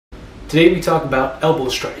Today we talk about elbow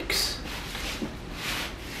strikes.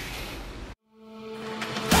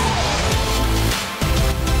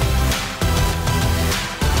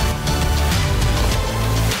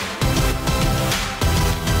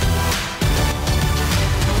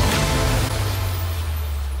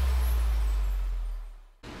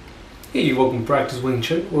 Hey, welcome to Practice Wing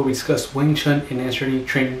Chun, where we discuss Wing Chun and answer any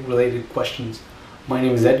training related questions. My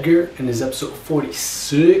name is Edgar and this is episode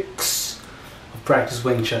 46 of Practice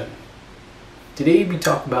Wing Chun. Today we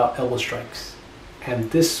talk about elbow strikes, and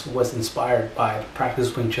this was inspired by the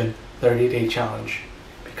Practice Wing Chun 30-day challenge,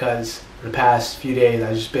 because for the past few days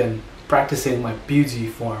I've just been practicing my Biu Tze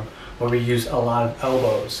form, where we use a lot of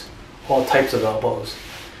elbows, all types of elbows.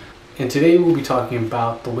 And today we'll be talking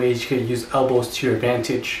about the ways you can use elbows to your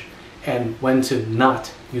advantage and when to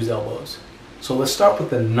not use elbows. So let's start with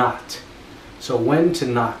the not. So when to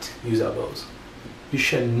not use elbows. You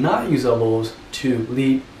should not use elbows to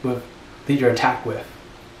lead your attack with.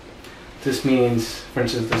 This means, for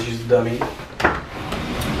instance, let's use the dummy.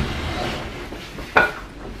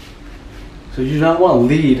 So you do not want to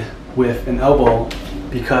lead with an elbow,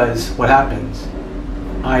 because what happens?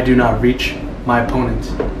 I do not reach my opponent.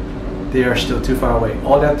 They are still too far away.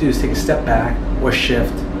 All they have to do is take a step back or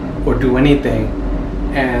shift or do anything,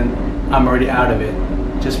 and I'm already out of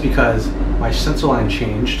it, just because my center line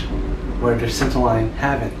changed where their center line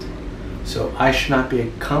haven't. So I should not be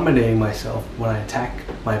accommodating myself when I attack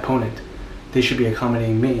my opponent. They should be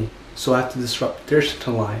accommodating me. So I have to disrupt their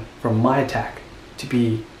center line for my attack to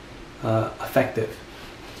be effective.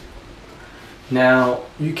 Now,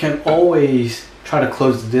 you can always try to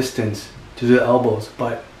close the distance to do the elbows,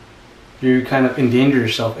 but you kind of endanger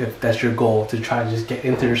yourself if that's your goal, to try to just get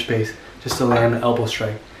into their space just to land an elbow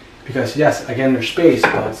strike. Because yes, I get in their space,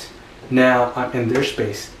 but now I'm in their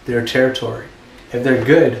space, their territory. If they're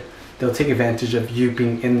good, they'll take advantage of you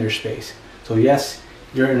being in their space. So yes,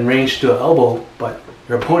 you're in range to do an elbow, but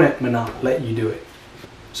your opponent may not let you do it.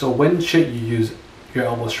 So when should you use your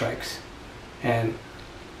elbow strikes? And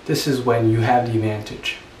this is when you have the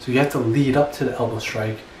advantage. So you have to lead up to the elbow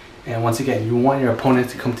strike. And once again, you want your opponent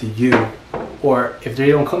to come to you, or if they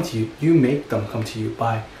don't come to you, you make them come to you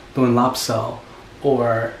by doing lopsal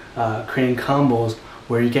or creating combos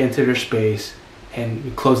where you get into their space and you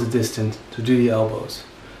close the distance to do the elbows.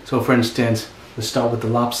 So for instance, let's start with the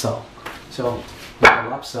lopsal. So with the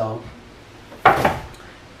lopsal,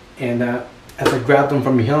 and as I grab them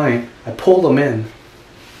from behind, I pull them in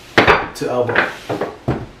to elbow.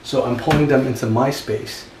 So I'm pulling them into my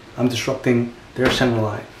space. I'm disrupting their center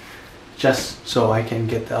line, just so I can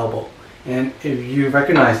get the elbow. And if you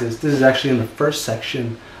recognize this is actually in the first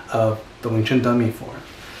section of the Wing Chun dummy form.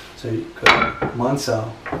 So you go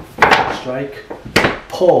mansao, strike,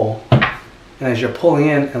 pull, and as you're pulling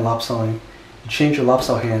in and lopsaling, you change your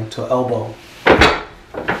lopsal hand to elbow.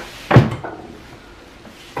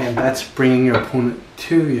 And that's bringing your opponent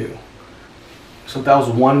to you. So that was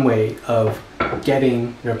one way of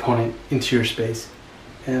getting your opponent into your space.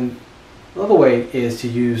 And another way is to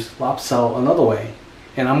use lopsal another way.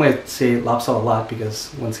 And I'm going to say lopsal a lot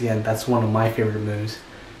because, once again, that's one of my favorite moves.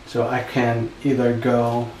 So I can either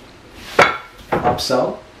go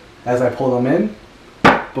lopsal as I pull them in,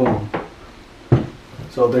 boom.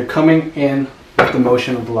 So they're coming in with the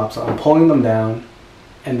motion of the lopsal. I'm pulling them down,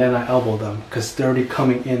 and then I elbow them because they're already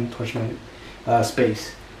coming in towards my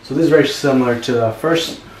space. So this is very similar to the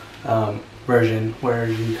first version, where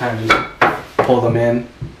you kind of just pull them in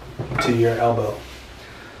to your elbow.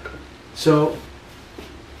 So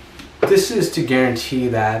this is to guarantee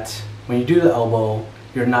that when you do the elbow,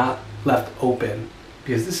 you're not left open,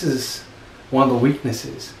 because this is one of the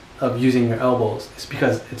weaknesses of using your elbows. It's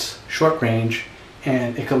because it's short range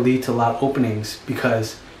and it can lead to a lot of openings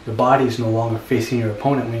because your body is no longer facing your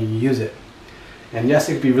opponent when you use it. And yes,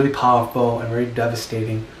 it can be really powerful and very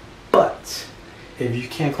devastating, but if you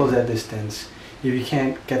can't close that distance, if you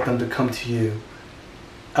can't get them to come to you,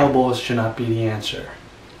 elbows should not be the answer.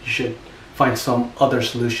 You should find some other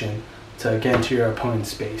solution to get into your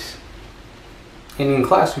opponent's space. And in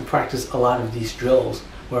class we practice a lot of these drills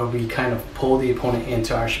where we kind of pull the opponent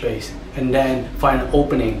into our space and then find an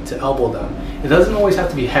opening to elbow them. It doesn't always have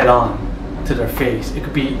to be head on to their face. It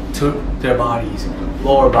could be to their bodies,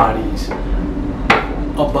 lower bodies,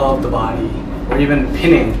 above the body, or even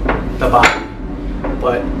pinning the body.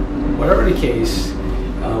 But whatever the case,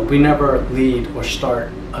 we never lead or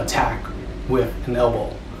start attack with an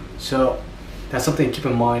elbow. So that's something to keep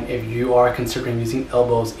in mind if you are considering using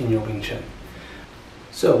elbows in your Wing Chun.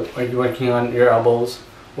 So are you working on your elbows,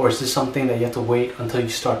 or is this something that you have to wait until you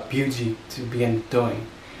start Biu Tze to begin doing?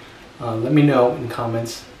 Let me know in the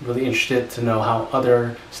comments. Really interested to know how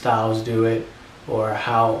other styles do it, or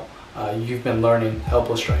how you've been learning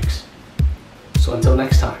elbow strikes. So until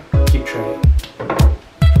next time, keep training.